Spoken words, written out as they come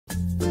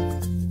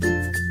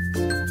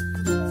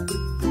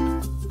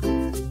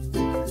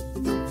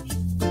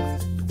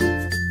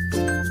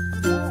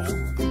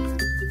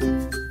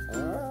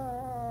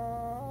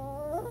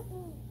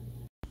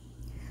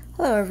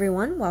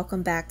everyone,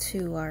 welcome back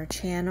to our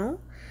channel.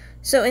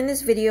 So in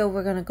this video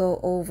we're going to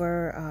go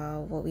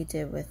over what we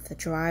did with the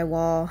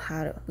drywall,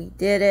 how we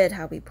did it,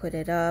 how we put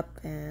it up,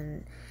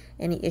 and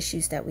any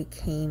issues that we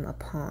came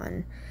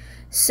upon.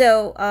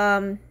 So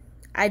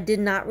I did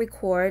not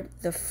record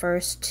the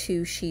first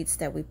two sheets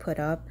that we put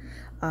up.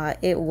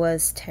 It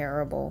was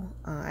terrible,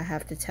 I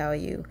have to tell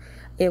you.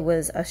 It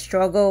was a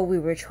struggle. We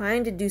were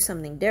trying to do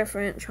something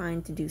different,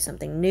 trying to do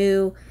something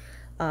new.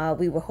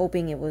 We were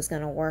hoping it was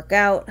going to work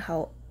out.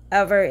 However,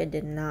 it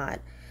did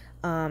not.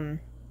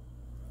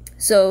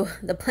 So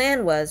the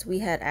plan was we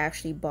had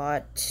actually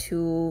bought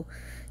two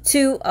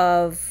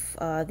of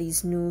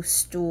these new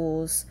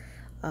stools.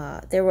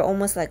 They were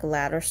almost like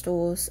ladder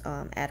stools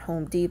at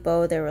Home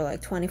Depot. They were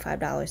like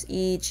 $25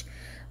 each.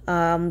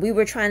 We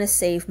were trying to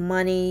save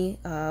money.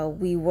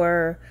 We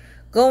were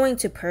going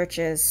to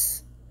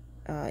purchase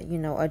a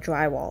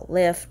drywall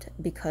lift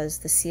because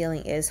the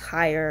ceiling is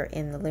higher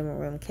in the living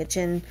room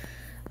kitchen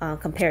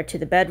compared to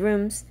the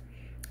bedrooms.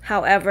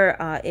 However,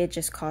 it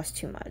just cost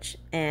too much,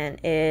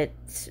 and it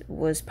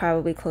was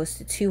probably close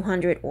to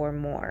 $200 or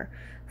more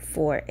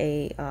for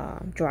a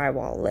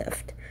drywall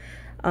lift.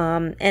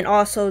 And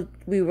also,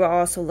 we were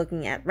also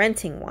looking at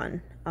renting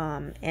one,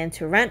 and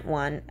to rent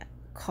one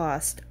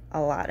cost a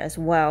lot as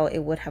well. It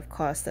would have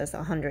cost us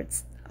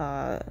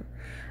I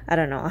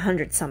don't know,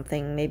 100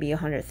 something, maybe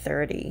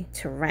 130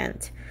 to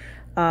rent.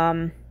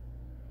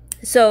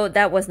 So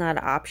that was not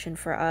an option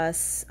for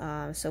us.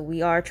 So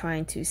we are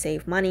trying to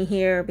save money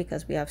here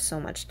because we have so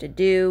much to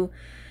do.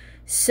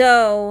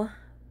 So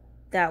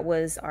that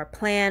was our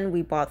plan.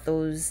 We bought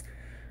those,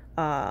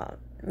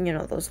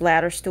 those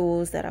ladder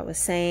stools that I was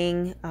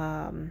saying.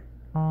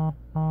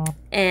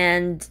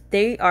 And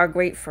they are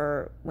great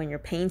for when you're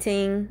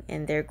painting,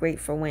 and they're great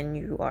for when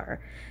you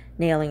are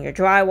nailing your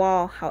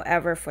drywall.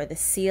 However, for the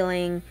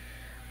ceiling,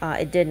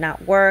 it did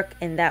not work,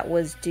 and that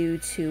was due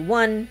to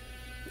one,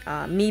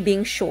 me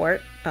being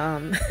short.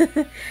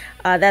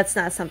 That's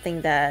not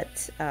something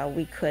that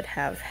we could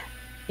have,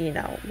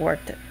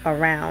 worked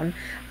around.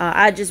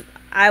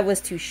 I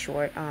was too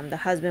short. The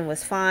husband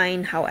was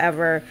fine.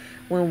 However,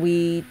 when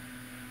we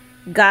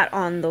got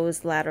on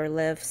those ladder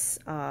lifts,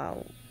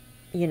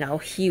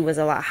 he was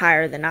a lot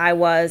higher than I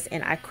was,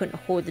 and I couldn't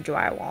hold the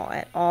drywall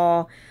at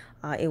all.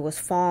 It was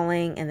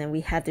falling, and then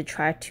we had to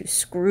try to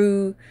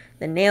screw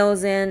the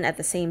nails in at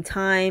the same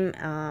time.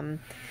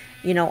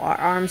 Our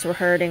arms were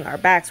hurting, our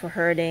backs were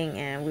hurting,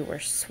 and we were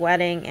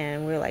sweating,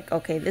 and we were like,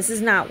 okay, this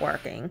is not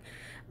working.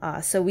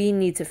 So we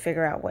need to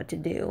figure out what to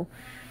do.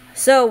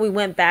 So we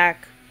went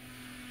back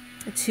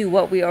to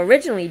what we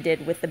originally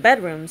did with the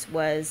bedrooms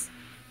was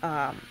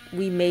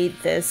we made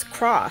this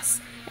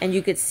cross, and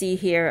you could see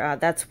here,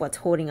 that's what's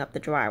holding up the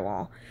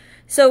drywall.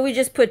 So we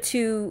just put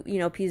two,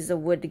 pieces of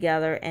wood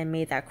together and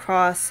made that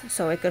cross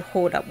so it could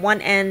hold up one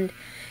end.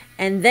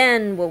 And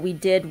then what we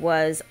did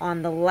was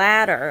on the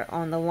ladder,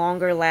 on the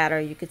longer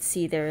ladder, you could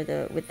see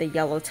there with the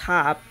yellow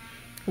top,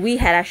 we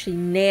had actually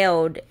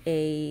nailed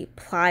a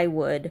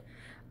plywood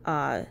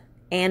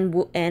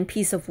and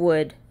piece of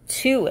wood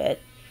to it.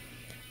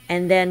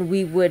 And then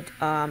we would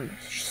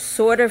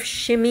sort of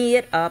shimmy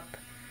it up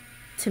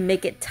to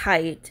make it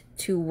tight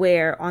to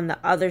where on the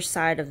other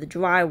side of the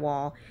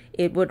drywall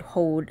it would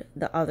hold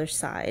the other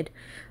side.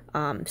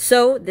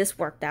 So this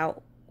worked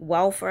out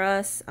well for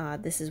us.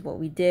 This is what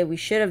we did. We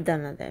should have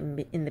done it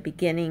in the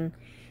beginning,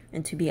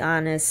 and to be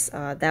honest,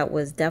 that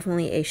was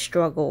definitely a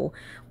struggle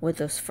with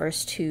those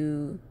first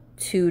two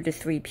to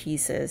three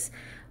pieces.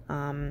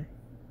 I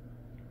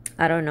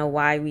don't know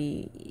why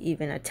we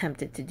even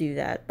attempted to do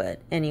that,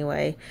 but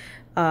anyway,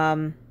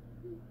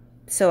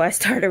 so I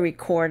started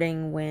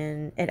recording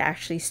when it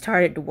actually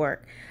started to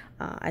work.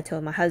 I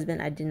told my husband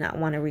I did not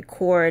want to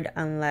record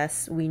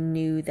unless we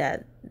knew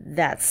that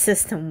that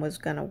system was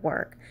going to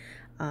work.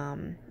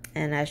 And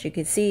as you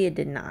can see, it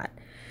did not.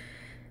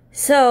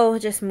 So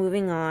just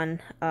moving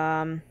on,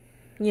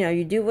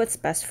 you do what's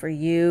best for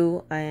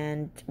you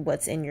and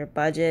what's in your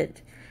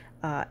budget.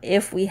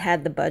 If we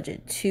had the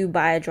budget to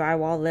buy a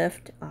drywall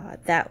lift,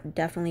 that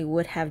definitely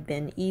would have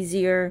been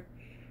easier.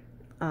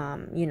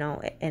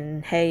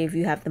 And hey, if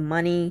you have the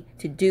money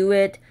to do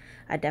it,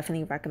 I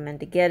definitely recommend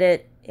to get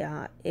it.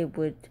 It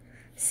would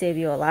save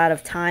you a lot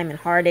of time and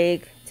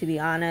heartache, to be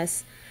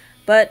honest.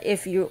 But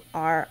if you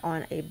are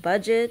on a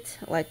budget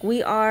like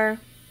we are,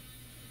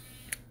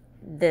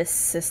 this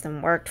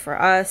system worked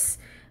for us.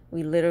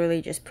 We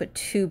literally just put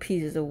two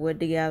pieces of wood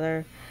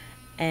together,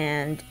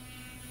 and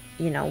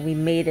we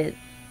made it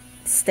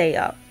stay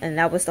up. And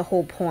that was the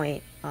whole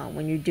point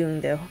when you're doing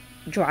the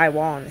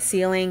drywall on the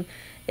ceiling,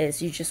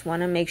 is you just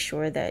want to make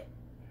sure that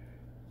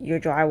your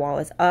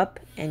drywall is up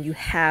and you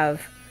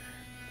have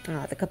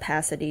the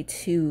capacity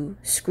to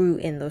screw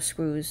in those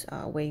screws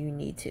where you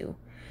need to.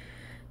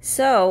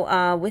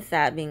 So with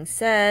that being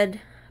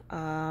said,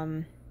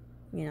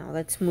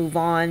 let's move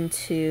on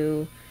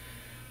to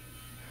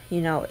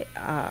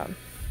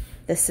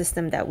the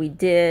system that we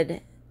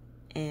did,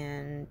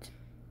 and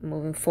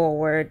moving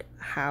forward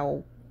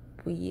how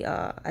we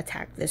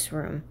attack this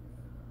room.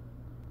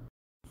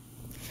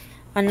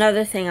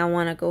 Another thing I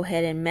want to go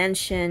ahead and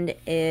mention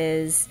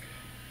is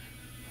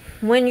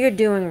when you're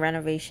doing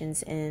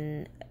renovations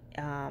in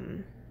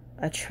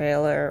a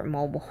trailer,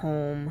 mobile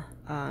home,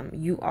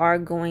 you are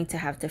going to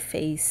have to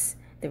face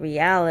the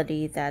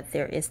reality that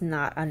there is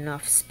not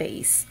enough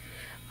space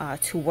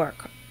to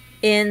work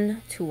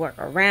in, to work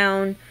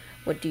around.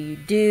 What do you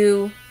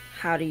do?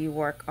 How do you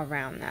work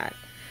around that?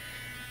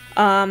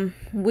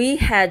 We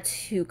had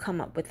to come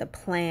up with a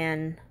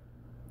plan,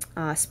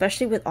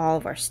 especially with all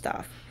of our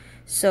stuff.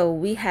 So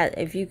we had,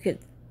 if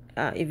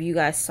you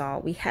guys saw,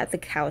 we had the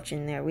couch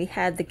in there. We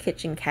had the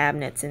kitchen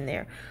cabinets in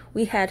there.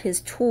 We had his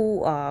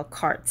tool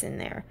carts in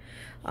there.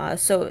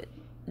 So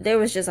there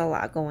was just a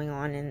lot going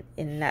on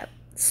in that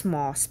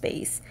small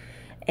space.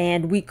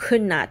 And we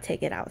could not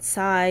take it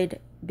outside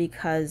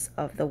because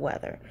of the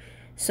weather.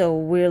 So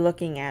we're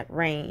looking at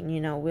rain,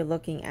 we're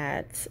looking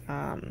at,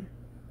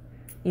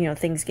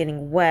 things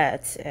getting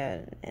wet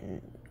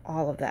and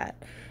all of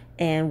that.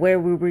 And where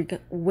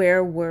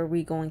were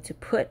we going to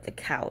put the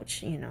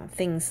couch?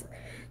 Things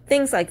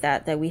like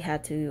that we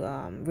had to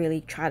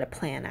really try to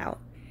plan out.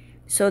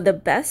 So the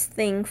best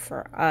thing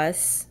for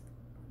us,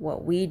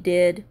 what we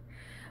did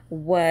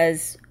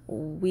was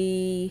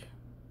we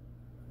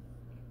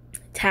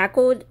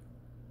tackled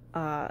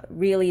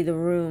really the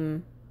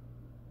room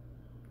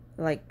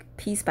like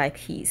piece by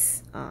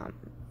piece,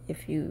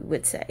 if you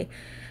would say.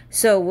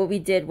 So what we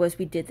did was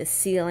we did the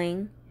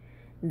ceiling,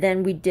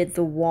 then we did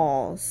the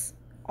walls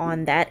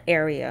on that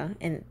area,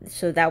 and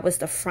so that was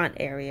the front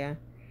area,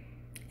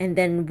 and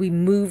then we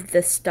moved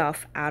the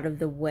stuff out of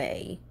the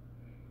way,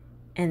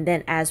 and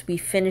then as we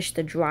finished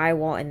the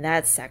drywall in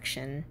that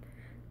section,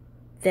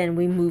 then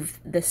we moved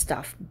the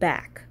stuff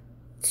back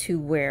to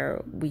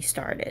where we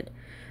started.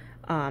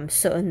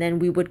 So and then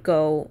we would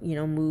go,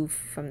 move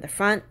from the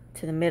front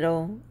to the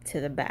middle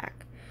to the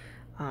back.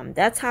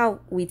 That's how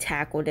we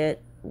tackled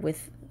it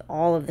with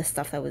all of the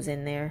stuff that was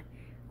in there.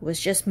 It was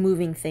just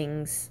moving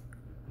things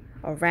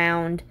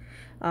around.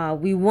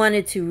 We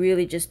wanted to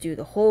really just do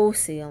the whole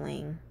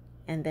ceiling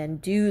and then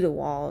do the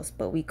walls,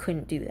 but we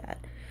couldn't do that.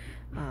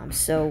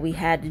 So we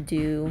had to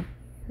do,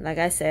 like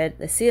I said,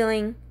 the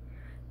ceiling,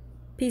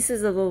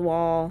 pieces of the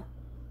wall,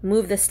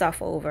 move the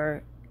stuff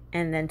over,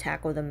 and then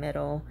tackle the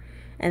middle,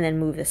 and then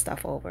move the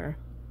stuff over.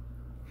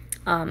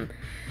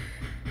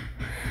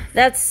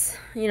 That's,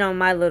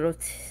 my little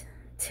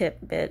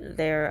tidbit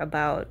there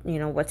about,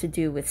 what to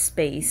do with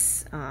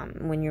space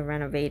when you're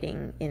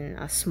renovating in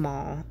a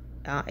small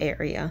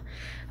area.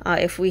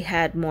 If we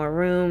had more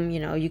room,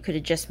 you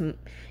could just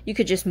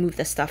move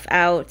the stuff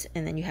out,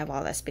 and then you have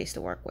all that space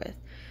to work with.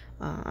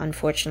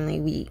 Unfortunately,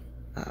 we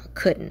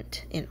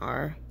couldn't in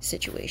our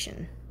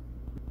situation.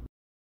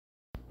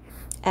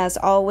 As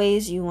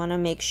always, you want to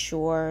make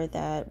sure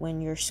that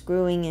when you're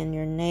screwing in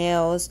your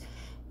nails,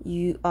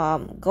 you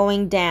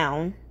going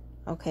down,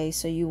 okay,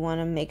 so you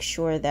want to make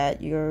sure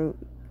that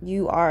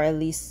you are at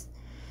least,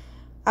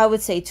 I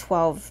would say,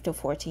 12 to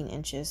 14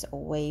 inches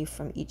away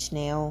from each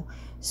nail.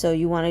 So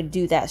you want to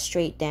do that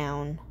straight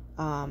down,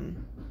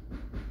 and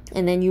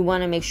then you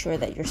want to make sure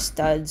that your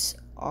studs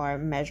are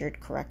measured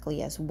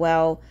correctly as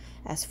well,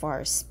 as far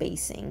as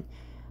spacing.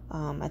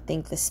 I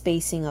think the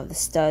spacing of the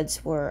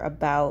studs were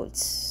about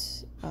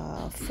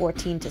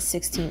 14 to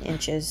 16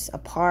 inches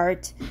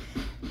apart,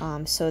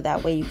 so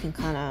that way you can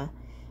kind of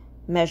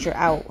measure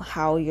out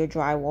how your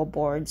drywall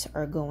boards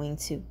are going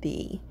to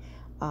be.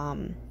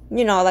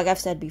 Like I've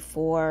said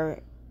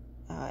before,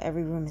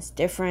 every room is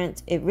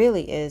different. It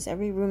really is.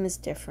 Every room is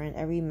different.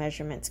 Every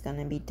measurement's going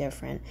to be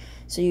different,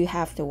 so you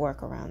have to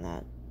work around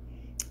that.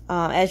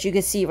 As you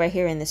can see right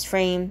here in this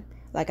frame,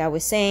 like I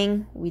was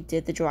saying, we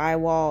did the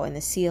drywall and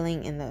the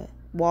ceiling and the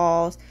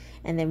walls,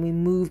 and then we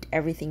moved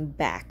everything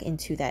back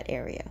into that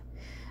area.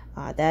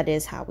 That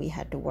is how we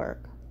had to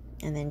work.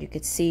 And then you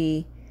could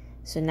see,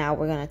 so now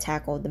we're going to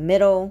tackle the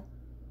middle,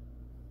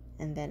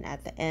 and then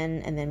at the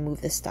end, and then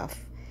move the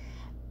stuff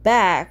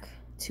back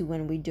to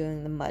when we're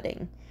doing the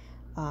mudding,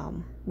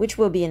 which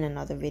will be in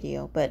another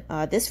video. But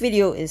this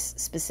video is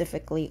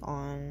specifically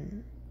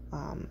on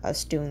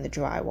us doing the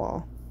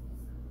drywall.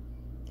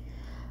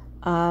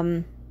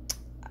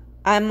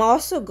 I'm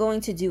also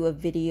going to do a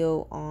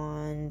video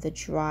on the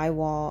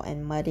drywall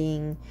and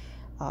mudding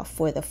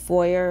for the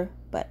foyer,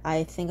 but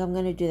I think I'm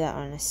going to do that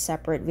on a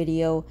separate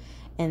video,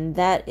 and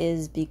that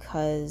is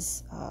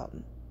because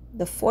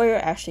the foyer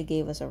actually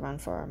gave us a run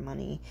for our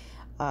money.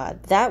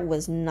 That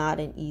was not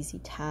an easy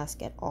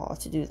task at all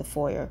to do the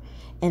foyer,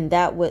 and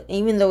that would,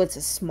 even though it's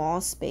a small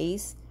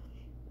space,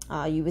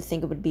 you would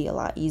think it would be a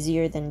lot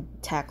easier than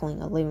tackling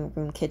a living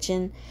room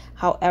kitchen.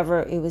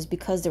 However, it was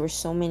because there were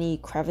so many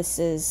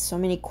crevices, so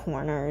many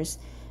corners.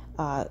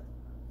 It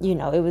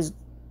was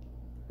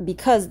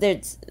because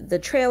the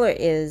trailer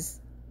is,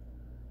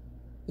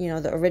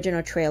 the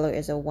original trailer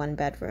is a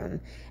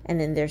 1-bedroom,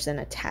 and then there's an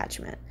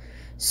attachment.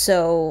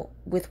 So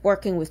with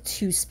working with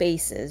 2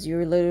 spaces,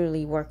 you're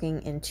literally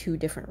working in 2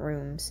 different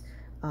rooms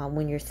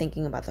when you're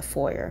thinking about the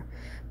foyer.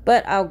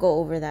 But I'll go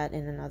over that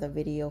in another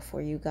video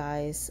for you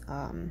guys,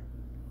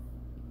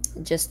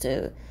 just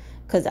to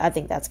because I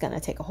think that's going to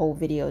take a whole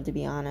video, to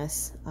be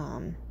honest,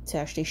 to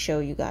actually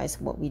show you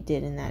guys what we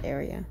did in that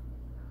area.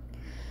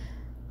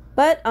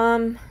 But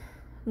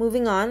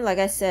moving on, like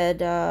I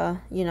said,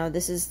 you know,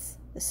 this is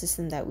the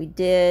system that we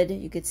did.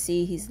 You could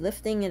see he's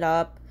lifting it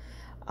up.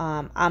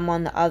 I'm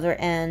on the other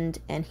end,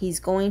 and he's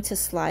going to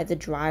slide the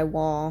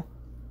drywall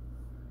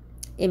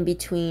in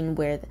between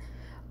where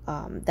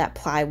that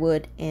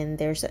plywood, and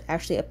there's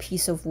actually a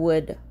piece of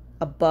wood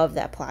above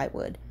that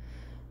plywood.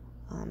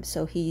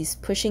 So he's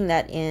pushing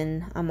that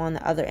in. I'm on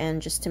the other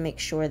end just to make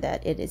sure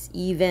that it is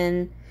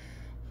even,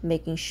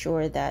 making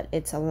sure that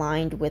it's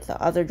aligned with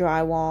the other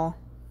drywall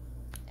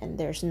and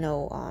there's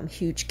no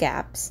huge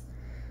gaps.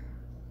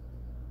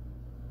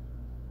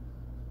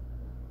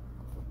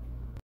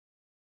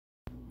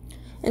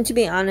 And to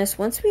be honest,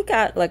 once we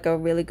got like a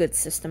really good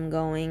system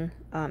going,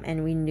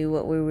 and we knew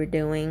what we were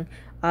doing,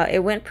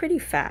 it went pretty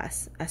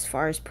fast as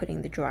far as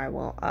putting the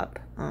drywall up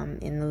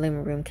in the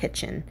living room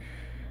kitchen.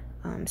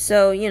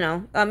 So, you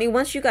know, I mean,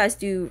 once you guys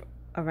do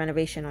a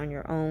renovation on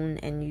your own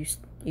and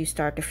you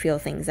start to feel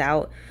things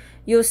out,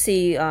 you'll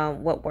see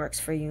what works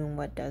for you and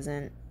what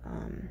doesn't.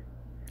 And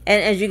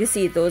as you can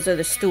see, those are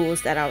the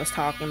stools that I was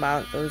talking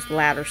about, those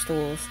ladder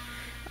stools.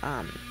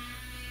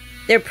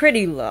 They're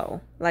pretty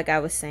low, like I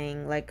was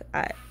saying. Like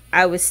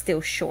I was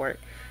still short.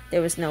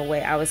 There was no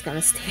way I was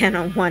gonna stand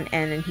on one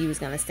end and he was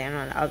gonna stand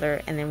on the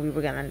other, and then we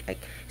were gonna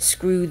like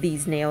screw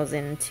these nails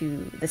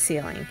into the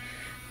ceiling.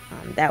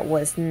 That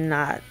was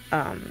not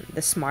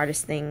the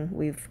smartest thing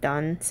we've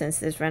done since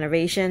this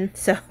renovation.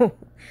 So,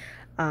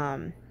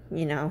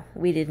 you know,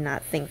 we did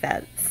not think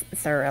that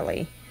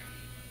thoroughly.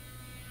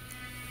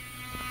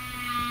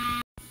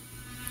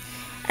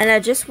 And I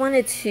just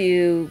wanted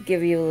to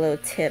give you a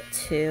little tip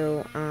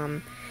too.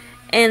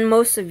 And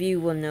most of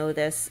you will know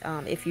this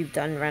if you've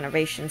done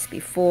renovations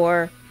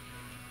before.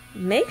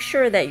 Make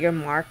sure that you're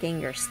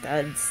marking your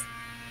studs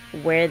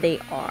where they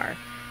are.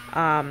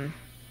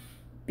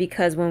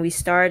 Because when we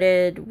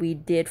started, we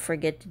did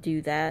forget to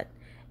do that.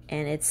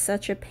 And it's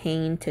such a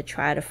pain to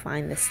try to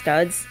find the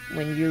studs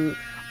when you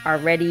are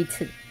ready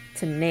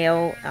to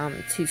nail,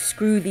 to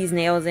screw these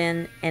nails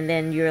in. And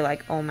then you're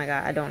like, oh my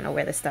God, I don't know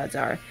where the studs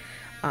are.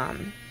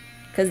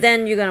 Because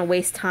then you're going to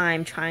waste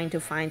time trying to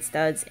find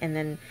studs and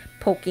then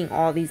poking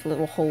all these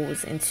little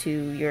holes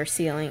into your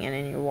ceiling and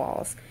in your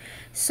walls.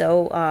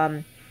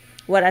 So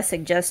what I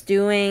suggest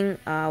doing,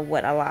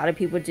 what a lot of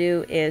people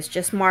do, is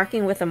just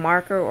marking with a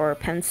marker or a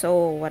pencil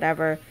or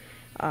whatever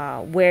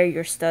where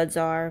your studs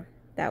are.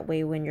 That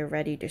way when you're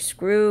ready to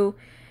screw,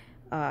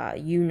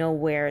 you know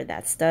where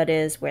that stud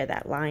is, where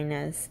that line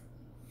is.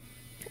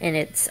 And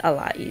it's a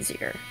lot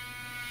easier.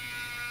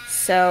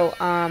 So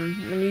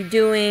when you're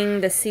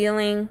doing the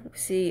ceiling,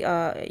 see,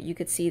 you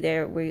could see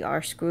there we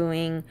are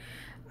screwing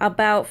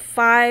about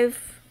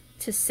 5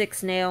 to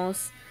 6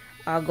 nails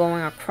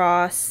going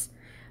across.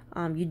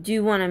 You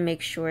do want to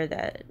make sure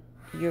that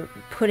you're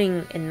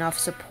putting enough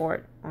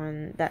support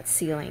on that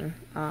ceiling,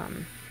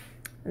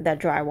 that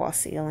drywall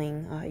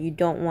ceiling. You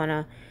don't want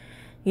to,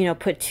 you know,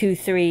 put 2,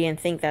 3 and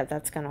think that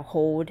that's going to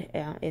hold.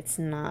 It's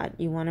not.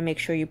 You want to make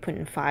sure you're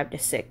putting 5 to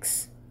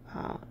 6.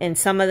 And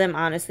some of them,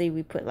 honestly,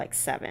 we put like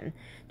 7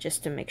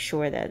 just to make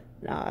sure that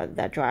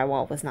that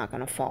drywall was not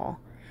going to fall.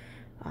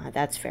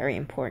 That's very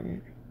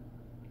important.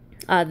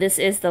 This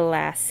is the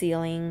last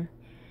ceiling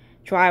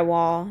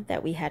drywall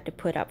that we had to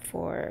put up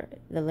for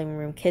the living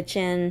room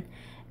kitchen,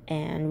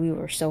 and we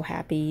were so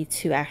happy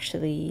to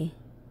actually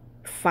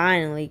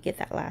finally get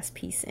that last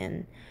piece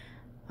in.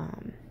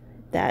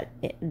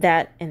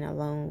 That and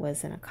alone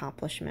was an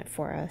accomplishment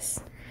for us.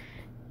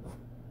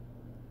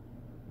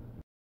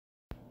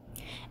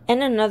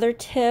 And another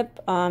tip,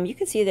 you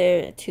can see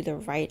there to the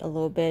right a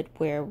little bit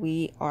where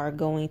we are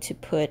going to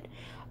put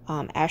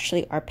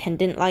actually our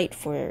pendant light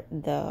for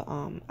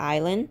the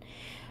island.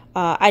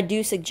 I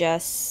do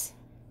suggest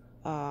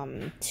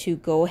to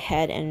go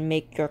ahead and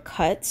make your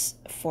cuts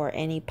for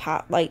any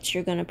pot lights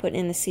you're going to put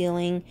in the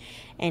ceiling,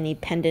 any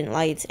pendant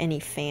lights, any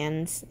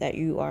fans that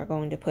you are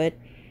going to put.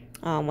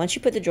 Once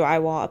you put the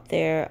drywall up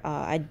there,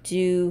 I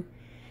do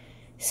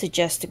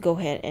suggest to go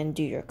ahead and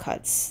do your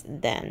cuts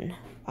then.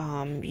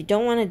 You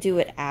don't want to do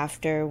it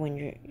after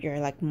when you're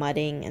like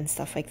mudding and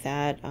stuff like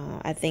that.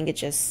 I think it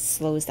just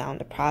slows down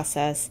the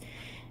process.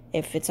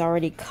 If it's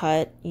already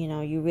cut, you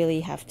know, you really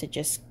have to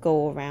just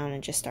go around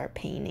and just start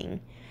painting.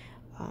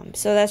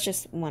 So that's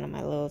just one of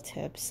my little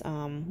tips.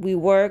 We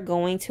were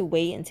going to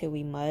wait until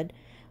we mud,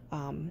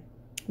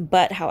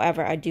 but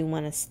however, I do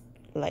want to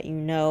let you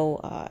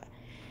know,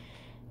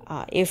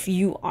 if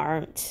you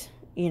aren't,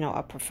 you know,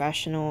 a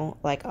professional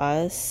like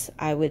us,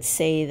 I would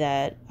say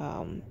that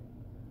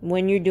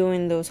when you're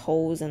doing those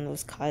holes and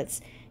those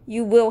cuts,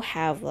 you will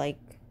have like,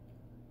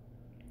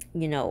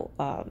 you know,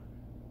 a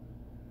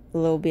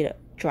little bit of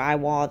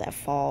drywall that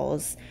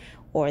falls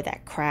or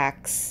that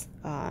cracks,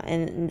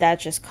 and that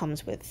just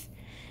comes with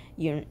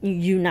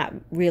you not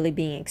really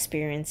being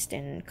experienced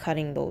in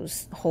cutting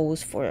those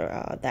holes for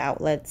the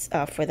outlets,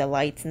 for the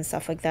lights and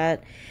stuff like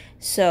that.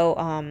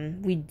 So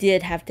we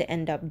did have to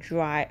end up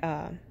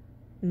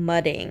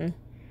mudding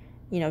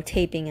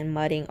taping and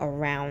mudding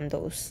around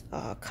those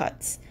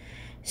cuts.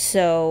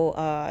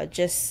 So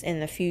just in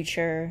the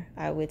future,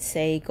 I would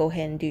say go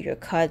ahead and do your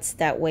cuts.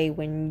 That way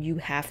when you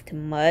have to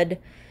mud,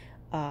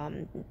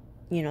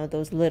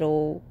 those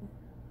little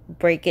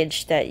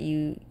breakage that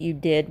you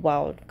did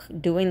while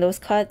doing those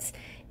cuts,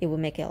 it will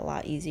make it a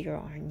lot easier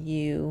on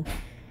you,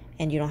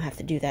 and you don't have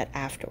to do that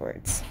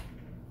afterwards.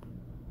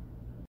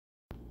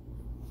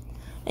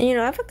 And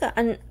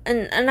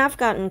I've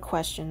gotten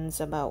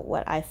questions about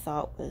what I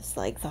thought was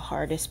like the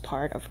hardest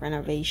part of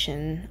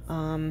renovation.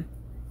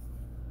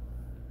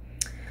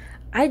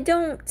 I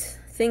don't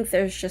think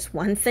there's just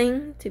one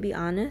thing, to be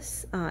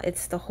honest.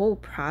 It's the whole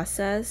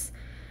process.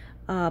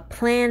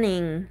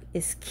 Planning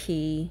is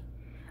key.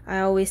 I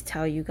always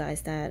tell you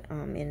guys that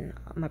in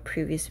my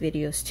previous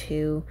videos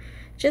too.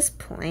 Just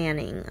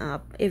planning.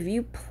 If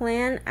you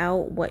plan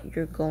out what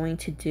you're going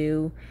to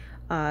do,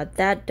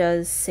 that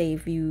does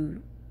save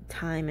you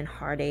time and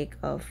heartache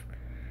of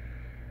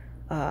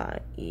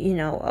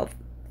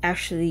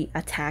actually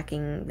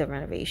attacking the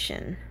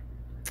renovation.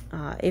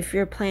 If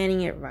you're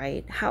planning it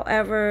right.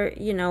 However,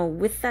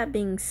 with that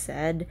being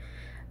said,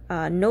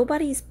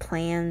 nobody's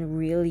plan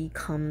really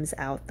comes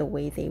out the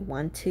way they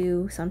want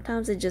to.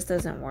 Sometimes it just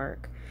doesn't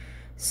work.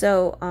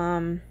 So,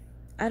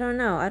 I don't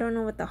know. I don't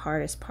know what the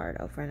hardest part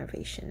of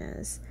renovation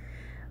is.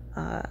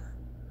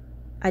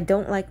 I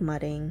don't like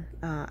mudding.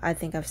 I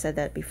think I've said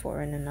that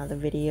before in another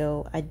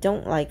video. I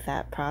don't like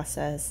that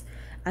process.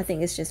 I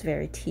think it's just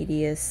very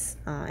tedious,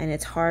 and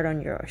it's hard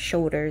on your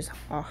shoulders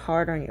or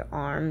hard on your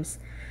arms.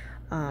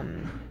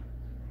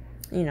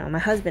 My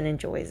husband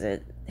enjoys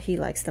it. He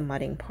likes the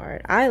mudding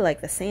part. I like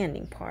the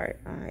sanding part.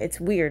 It's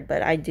weird,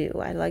 but I do.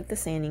 I like the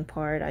sanding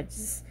part.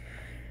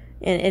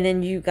 And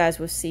then you guys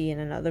will see in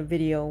another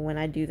video when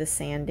I do the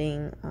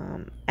sanding.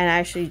 And I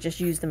actually just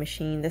use the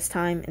machine this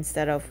time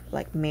instead of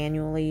like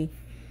manually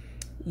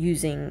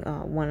using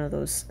one of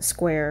those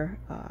square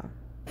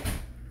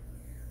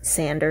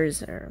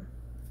sanders, or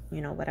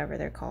whatever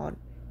they're called,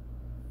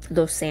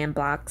 those sand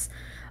blocks.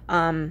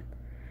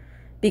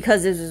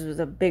 Because this was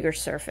a bigger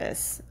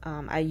surface,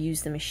 I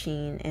use the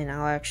machine, and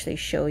I'll actually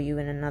show you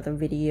in another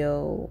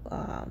video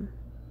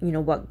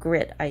what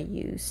grit I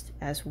used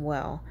as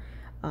well.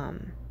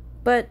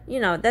 But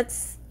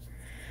that's,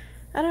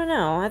 I don't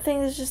know, I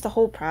think it's just the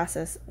whole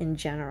process in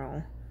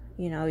general.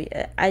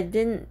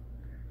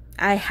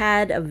 I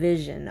had a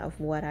vision of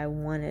what I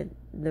wanted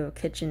the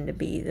kitchen to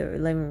be, the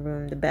living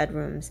room, the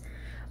bedrooms,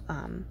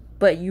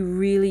 but you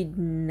really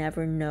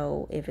never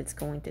know if it's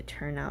going to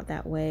turn out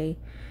that way.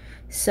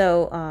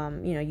 So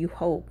you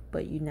hope,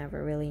 but you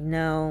never really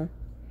know.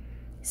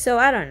 So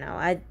I don't know.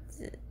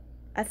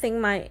 I think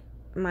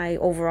my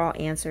overall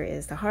answer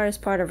is the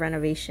hardest part of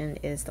renovation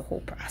is the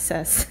whole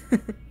process.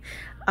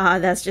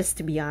 That's just,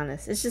 to be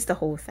honest, it's just the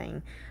whole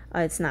thing.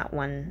 It's not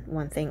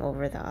one thing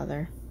over the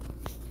other.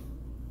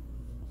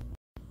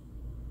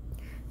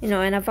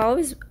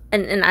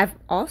 And I've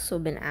also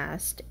been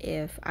asked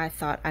if I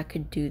thought I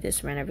could do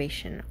this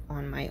renovation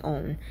on my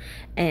own,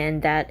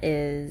 and that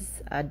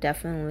is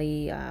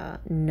definitely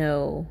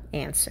no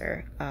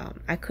answer.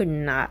 I could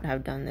not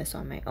have done this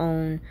on my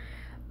own.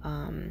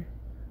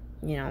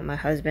 My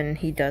husband,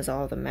 he does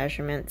all the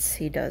measurements,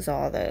 he does a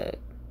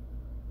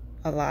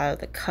lot of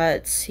the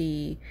cuts,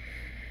 he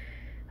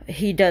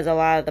does a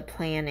lot of the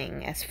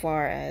planning, as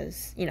far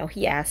as,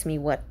 he asked me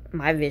what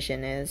my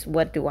vision is,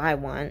 what do I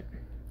want,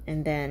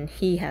 and then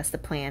he has to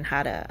plan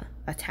how to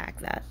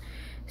attack that.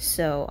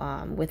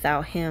 So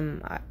without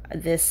him,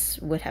 this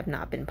would have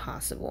not been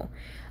possible.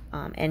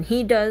 And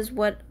he does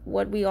what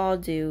we all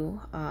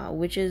do,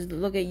 which is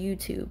look at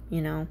YouTube.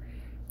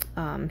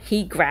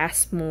 He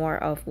grasps more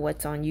of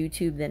what's on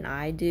YouTube than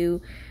I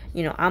do.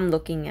 I'm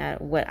looking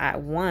at what I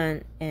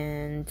want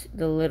and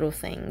the little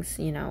things,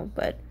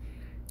 but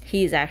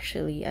he's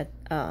actually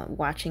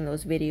watching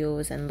those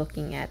videos and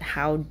looking at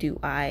how do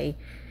I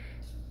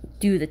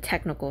do the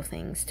technical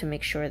things to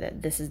make sure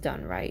that this is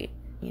done right.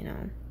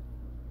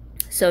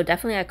 So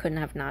definitely I couldn't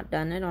have not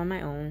done it on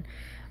my own.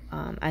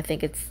 I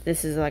think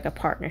this is like a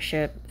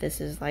partnership.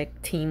 This is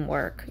like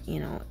teamwork.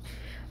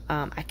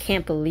 I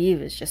can't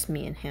believe it's just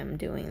me and him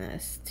doing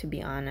this, to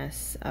be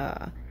honest.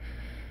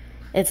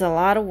 It's a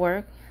lot of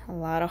work, a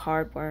lot of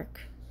hard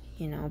work,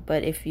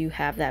 but if you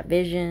have that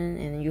vision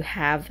and you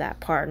have that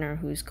partner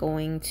who's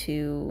going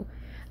to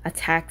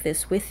attack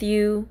this with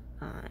you,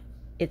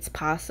 it's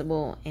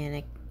possible, and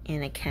it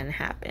can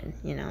happen.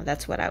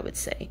 That's what I would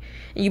say.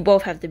 And you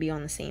both have to be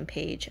on the same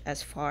page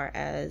as far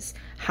as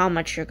how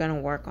much you're going to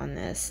work on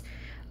this,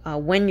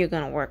 when you're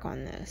going to work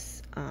on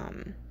this.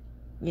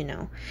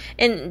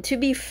 And to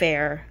be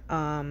fair,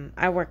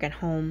 I work at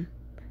home,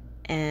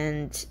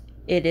 and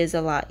it is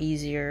a lot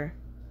easier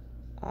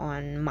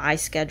on my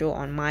schedule,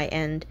 on my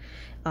end.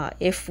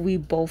 If we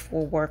both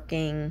were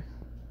working,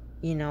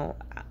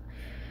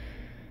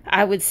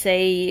 I would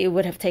say it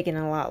would have taken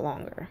a lot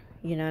longer.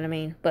 You know what I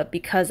mean? But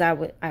because I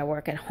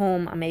work at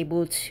home, I'm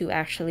able to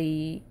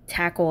actually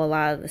tackle a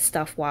lot of the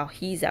stuff while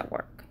he's at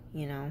work,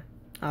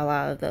 a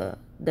lot of the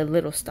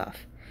little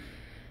stuff.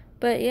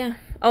 But yeah.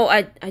 Oh,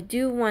 I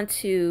do want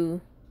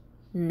to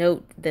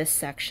note this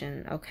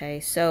section. Okay,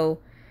 so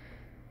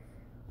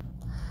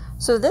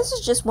this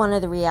is just one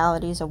of the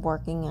realities of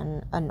working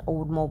in an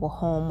old mobile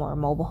home or a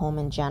mobile home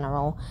in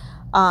general.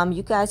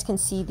 You guys can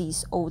see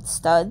these old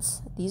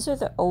studs. These are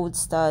the old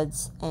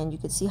studs, and you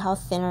can see how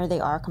thinner they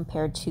are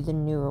compared to the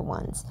newer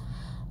ones.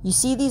 You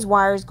see these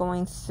wires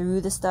going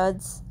through the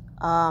studs.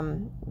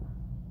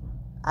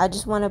 I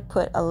just want to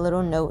put a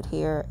little note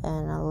here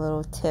and a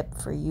little tip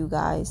for you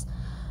guys.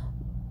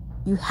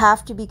 You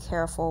have to be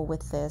careful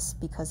with this,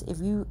 because if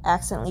you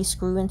accidentally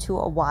screw into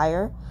a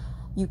wire,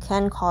 you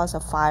can cause a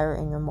fire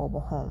in your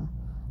mobile home.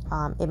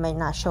 It may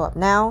not show up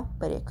now,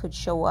 but it could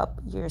show up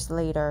years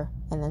later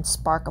and then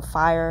spark a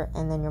fire,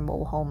 and then your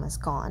mobile home is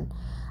gone.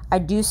 I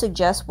do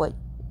suggest what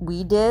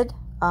we did,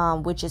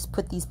 which is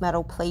put these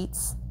metal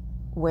plates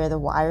where the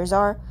wires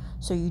are,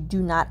 so you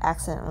do not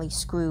accidentally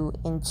screw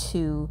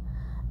into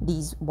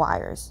these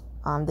wires.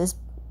 This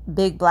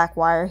big black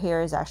wire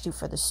here is actually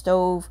for the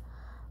stove,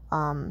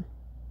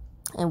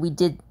 and we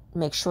did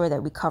make sure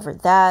that we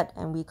covered that,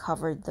 and we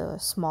covered the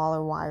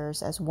smaller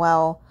wires as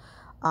well.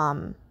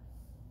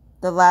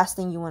 The last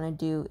thing you want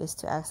to do is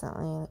to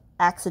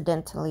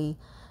accidentally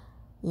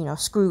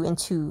screw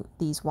into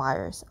these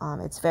wires.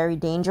 It's very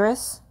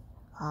dangerous,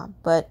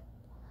 but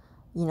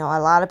a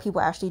lot of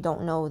people actually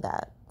don't know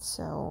that.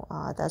 So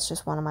that's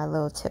just one of my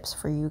little tips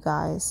for you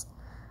guys.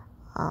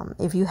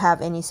 If you have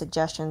any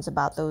suggestions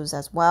about those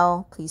as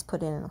well, please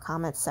put it in the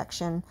comments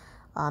section.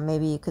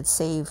 Maybe it could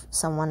save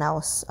someone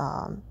else,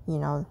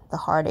 the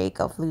heartache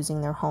of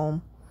losing their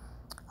home.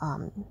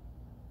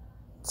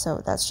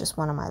 So that's just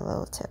one of my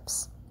little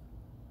tips.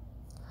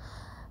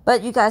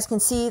 But you guys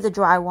can see the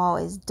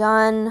drywall is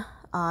done.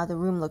 The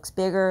room looks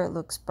bigger, it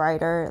looks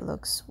brighter, it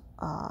looks,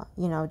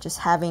 just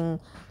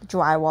having the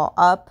drywall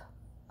up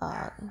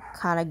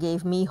kind of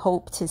gave me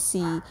hope to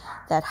see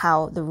that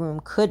how the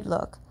room could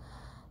look.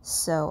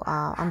 So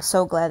I'm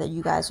so glad that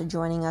you guys are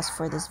joining us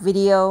for this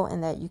video,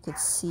 and that you could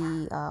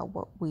see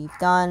what we've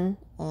done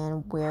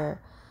and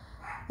where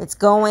it's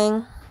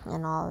going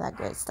and all of that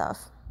great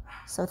stuff.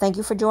 So thank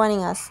you for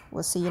joining us.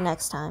 We'll see you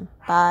next time.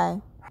 Bye.